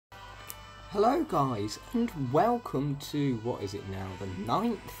Hello guys, and welcome to, what is it now, the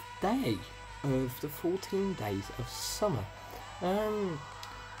 9th day of the 14 days of summer.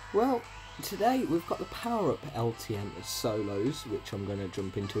 Well, today we've got the power-up LTM solos, which I'm going to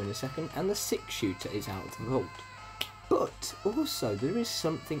jump into in a second, and the 6-shooter is out of the vault. But also there is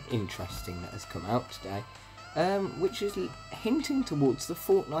something interesting that has come out today, which is hinting towards the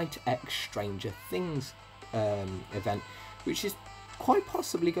Fortnite X Stranger Things event, which is quite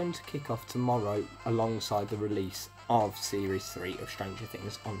possibly going to kick off tomorrow alongside the release of Series 3 of Stranger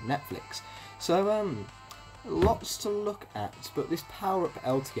Things on Netflix. So, lots to look at, but this power-up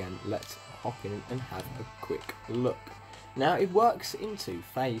LTM, let's hop in and have a quick look. Now, it works in 2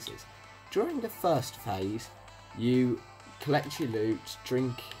 phases. During the first phase, you collect your loot,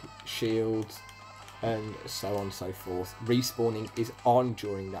 drink shields, and so on and so forth. Respawning is on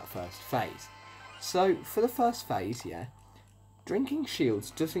during that first phase. So, for the first phase, yeah, drinking shields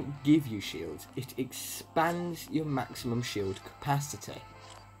doesn't give you shields, it expands your maximum shield capacity.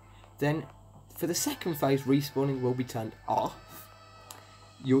 Then, for the second phase, respawning will be turned off,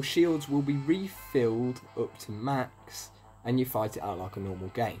 your shields will be refilled up to max, and you fight it out like a normal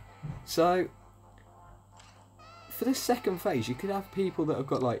game. So, for the second phase, you could have people that have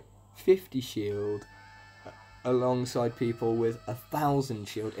got like 50 shield, alongside people with 1,000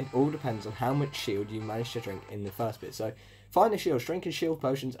 shield. It all depends on how much shield you manage to drink in the first bit. So, find the shields, drinking shield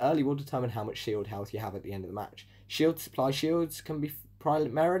potions early will determine how much shield health you have at the end of the match. Shield supply shields can be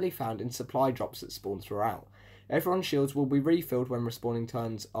primarily found in supply drops that spawn throughout. Everyone's shields will be refilled when respawning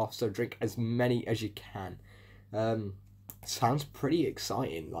turns off, so drink as many as you can. Sounds pretty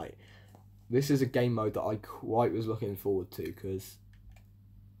exciting. Like, this is a game mode that I quite was looking forward to, because,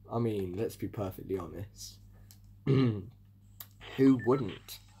 I mean, let's be perfectly honest. Who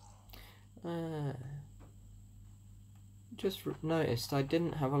wouldn't? Just noticed I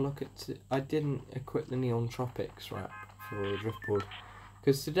didn't have a look at. I didn't equip the Neon Tropics wrap for the driftboard,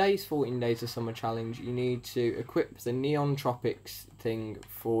 because today's 14 days of summer challenge. You need to equip the Neon Tropics thing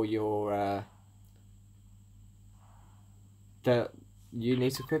for your. You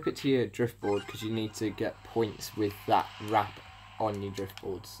need to equip it to your driftboard because you need to get points with that wrap on your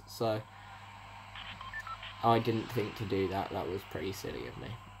driftboards. So I didn't think to do that. That was pretty silly of me.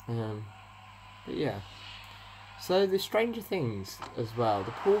 But yeah. So the Stranger Things as well.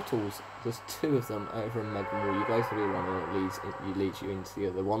 The portals. There's 2 of them over in Megan. You go through one and it leads you into the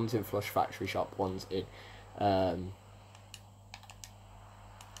other. One's in Flush Factory Shop. One's in.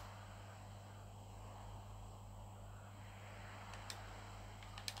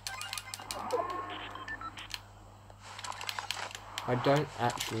 I don't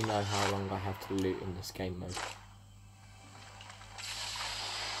actually know how long I have to loot in this game mode.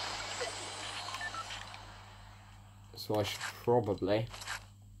 So I should probably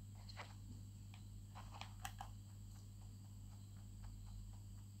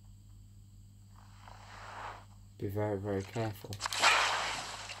be very, very careful.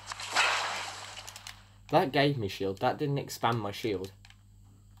 That gave me shield. That didn't expand my shield.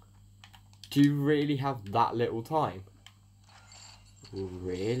 Do you really have that little time?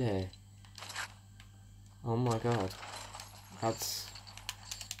 Really? Oh my god. That's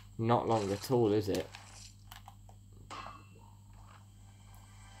not long at all, is it?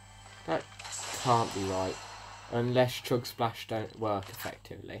 That can't be right. Unless Chug Splash don't work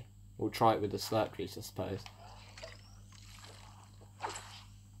effectively. We'll try it with the Slurp Juice, I suppose.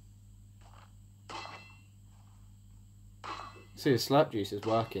 See, the Slurp Juice is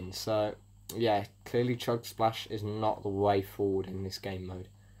working, so yeah, clearly Chug Splash is not the way forward in this game mode.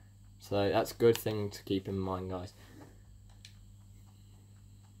 So that's a good thing to keep in mind, guys.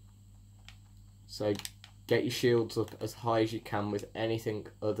 So get your shields up as high as you can with anything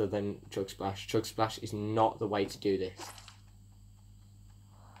other than Chug Splash. Chug Splash is not the way to do this.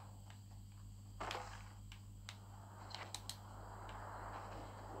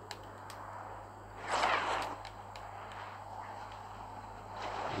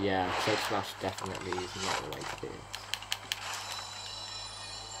 Yeah, Chug Splash definitely is not the way to do this.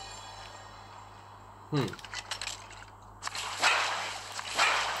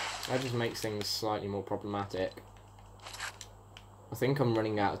 That just makes things slightly more problematic. I think I'm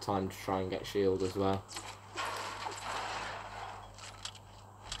running out of time to try and get shield as well.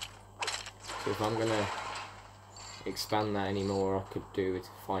 So if I'm going to expand that anymore, I could do with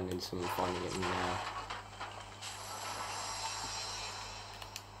finding it now.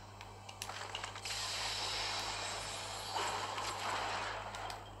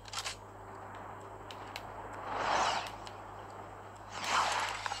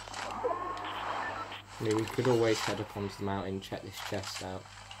 I mean, we could always head up onto the mountain, check this chest out.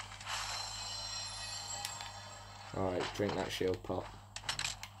 Alright, drink that shield pot.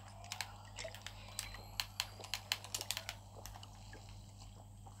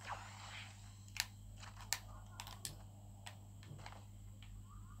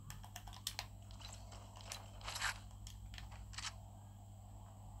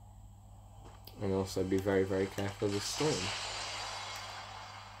 And also be very, very careful of the storm.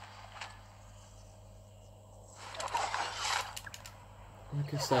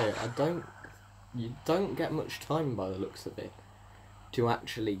 Like I say, you don't get much time by the looks of it to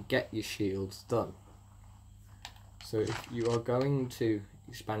actually get your shields done. So if you are going to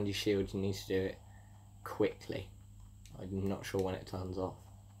expand your shields, you need to do it quickly. I'm not sure when it turns off.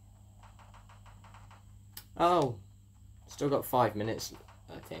 Oh, still got 5 minutes,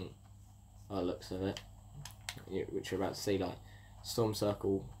 I think, by the looks of it. Which you're about to see, like, Storm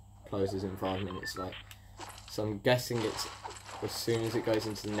Circle closes in 5 minutes, like. So I'm guessing it's as soon as it goes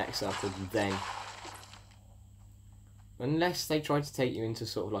into the next circle, then. Unless they try to take you into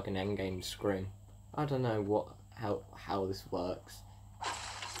sort of like an endgame scrim. I don't know how this works.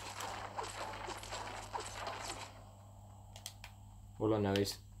 All I know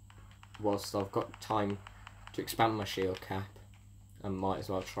is, whilst I've got time to expand my shield cap, I might as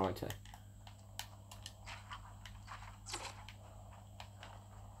well try to.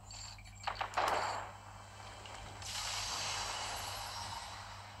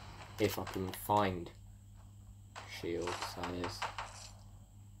 If I can find shields, that is.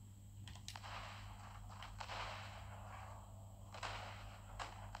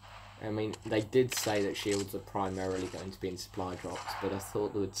 I mean, they did say that shields are primarily going to be in supply drops, but I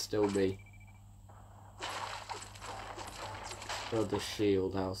thought there would still be other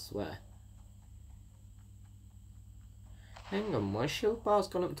shield elsewhere. Hang on, my shield bar's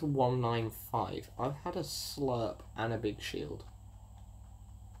gone up to 195. I've had a slurp and a big shield.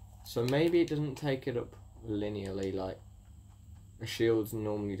 So maybe it doesn't take it up linearly like a shield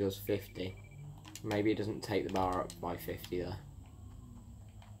normally does 50. Maybe it doesn't take the bar up by 50 there.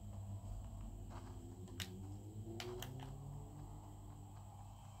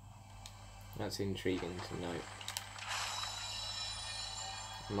 That's intriguing to note.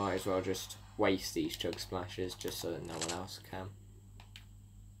 Might as well just waste these chug splashes just so that no one else can.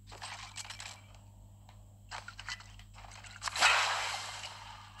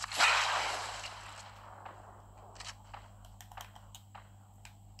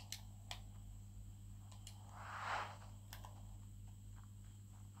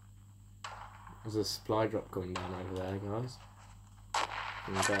 There's a supply drop coming down over there, guys.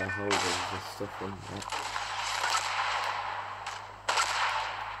 And better hold of the stuff in there.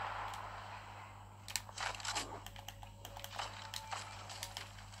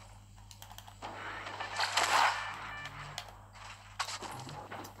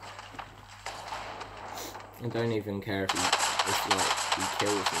 I don't even care if he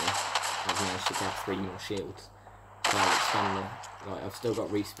kills me. I've managed to grab 3 more shields. So I'll expand them. Like, I've still got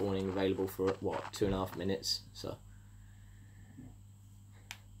respawning available for what, 2.5 minutes. So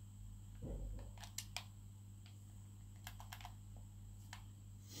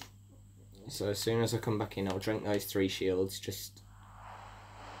as soon as I come back in, I'll drink those 3 shields. Just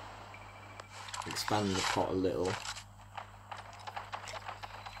expand the pot a little.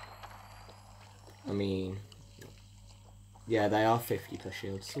 I mean, yeah, they are 50 per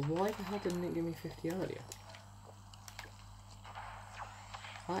shield. So why the hell didn't it give me 50 earlier?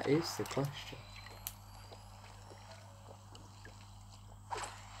 That is the question.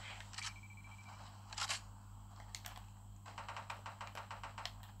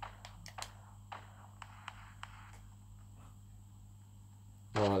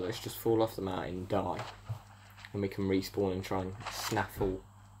 Right, let's just fall off the mountain and die. And we can respawn and try and snaffle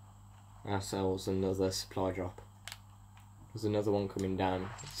ourselves another supply drop. There's another one coming down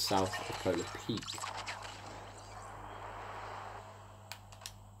south of the Polar Peak.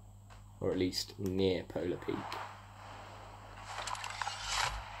 Or at least near Polar Peak.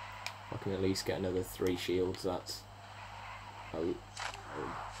 I can at least get another 3 shields, that's a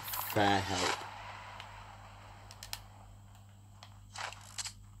fair help.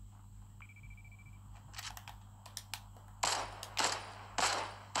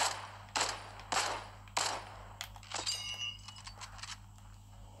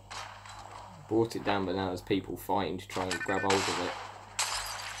 Brought it down, but now there's people fighting to try and grab hold of it.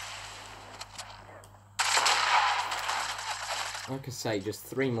 Like I say, just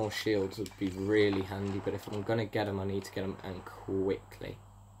 3 more shields would be really handy, but if I'm going to get them, I need to get them, and quickly.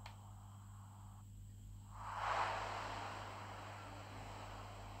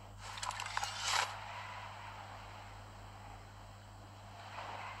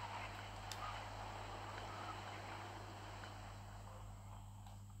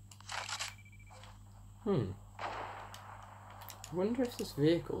 I wonder if there's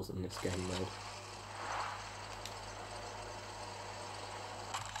vehicles in this game mode.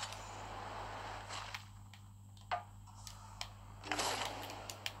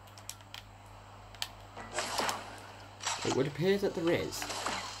 It would appear that there is.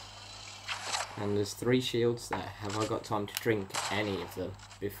 And there's 3 shields there. Have I got time to drink any of them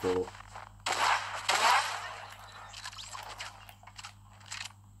before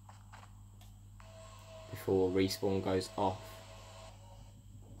respawn goes off?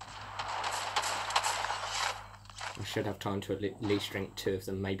 I should have time to at least drink 2 of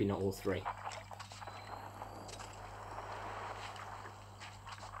them, maybe not all 3.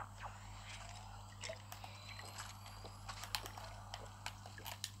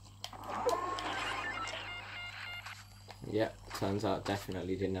 Yep, turns out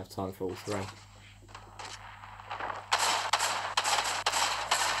definitely didn't have time for all 3.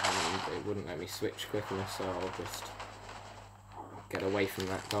 And it wouldn't let me switch quick enough, so I'll just get away from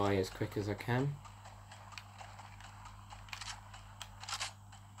that guy as quick as I can.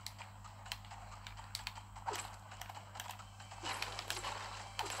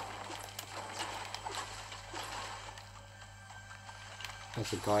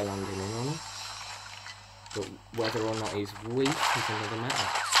 There's a guy landing in on us. But whether or not he's weak is another matter.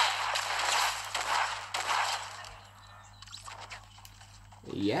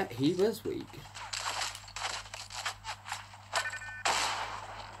 Yeah, he was weak.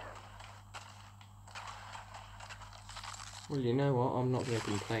 Well, you know what? I'm not going to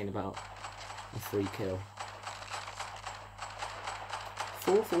complain about a free kill.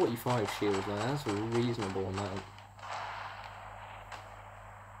 445 shield now, that's a reasonable amount.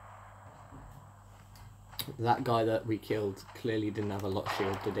 That guy that we killed clearly didn't have a lot of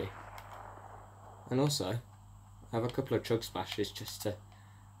shield, did he? And also, I have a couple of chug splashes just to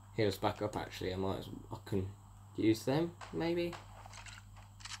heal us back up. Actually, I can use them, maybe?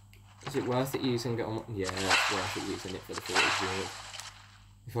 Is it worth it using it on... Yeah, it's worth it using it for the 40 shield.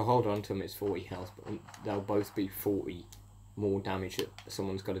 If I hold on to them, it's 40 health, but they'll both be 40 more damage that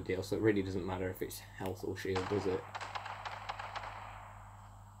someone's got to deal, so it really doesn't matter if it's health or shield, does it?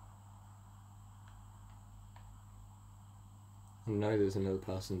 I know there's another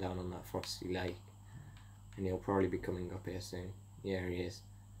person down on that frosty lake, and he'll probably be coming up here soon. Yeah, he is.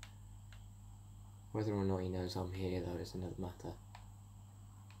 Whether or not he knows I'm here, though, is another matter.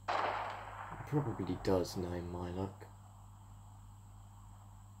 He probably does, knowing my luck.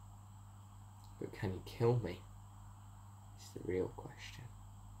 But can he kill me? Is the real question.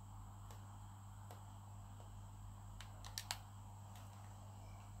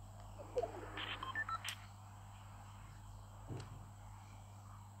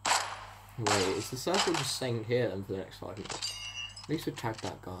 Wait, is the circle just staying here then for the next 5 minutes? At least we tagged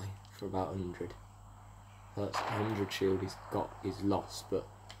that guy for about 100. That's 100 shield he's got is lost, but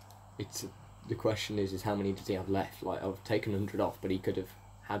it's the question is how many does he have left? Like, I've taken 100 off, but he could have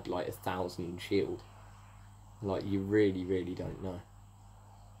had like 1,000 shield. Like, you really, really don't know.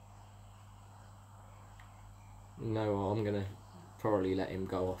 No, I'm gonna probably let him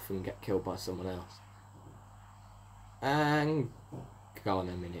go off and get killed by someone else. And go on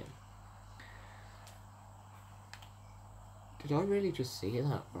a minute. Did I really just see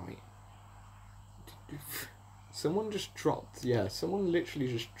that right? Someone just dropped, yeah, someone literally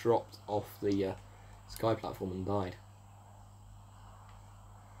just dropped off the sky platform and died.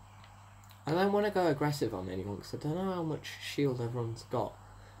 I don't want to go aggressive on anyone because I don't know how much shield everyone's got.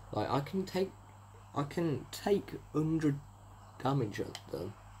 Like, I can take 100 damage at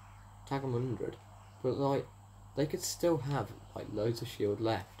them, tag them 100, but like, they could still have like loads of shield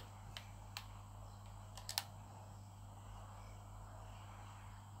left.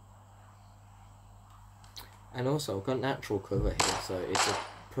 And also, I've got natural cover here, so it's a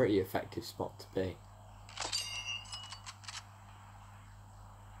pretty effective spot to be.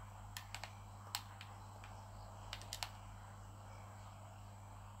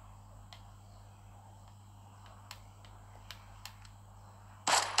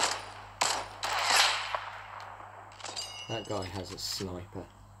 That guy has a sniper.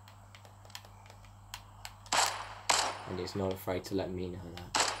 And he's not afraid to let me know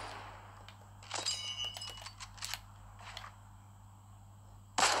that.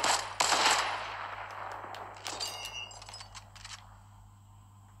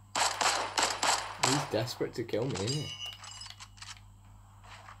 He's desperate to kill me, isn't he?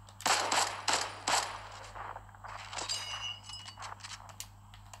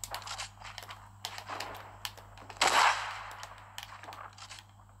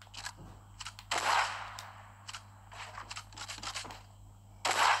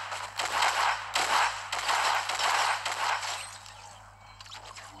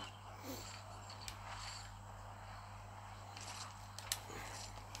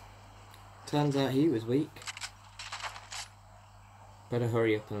 Turns out he was weak. Better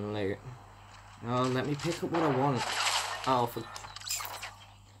hurry up and loot. Oh, let me pick up what I want. Oh,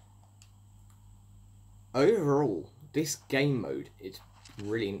 overall, this game mode is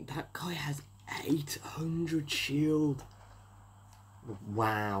brilliant. That guy has 800 shield.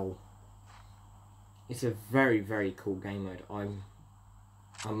 Wow. It's a very, very cool game mode.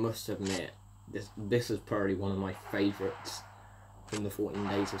 I must admit, this is probably one of my favourites from the 14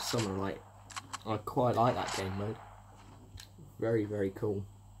 Days of Summer. Like, I quite like that game mode. Very, very cool.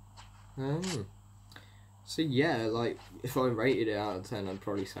 So yeah, like, if I rated it out of 10, I'd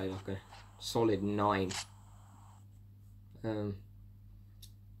probably say like a solid 9.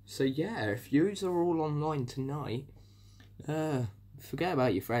 So yeah, if yous are all online tonight, forget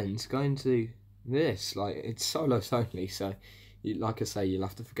about your friends. Go into this, like, it's solos only, so like I say, you'll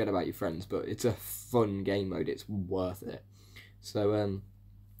have to forget about your friends, but it's a fun game mode. It's worth it. So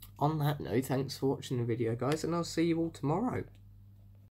on that note, thanks for watching the video, guys, and I'll see you all tomorrow.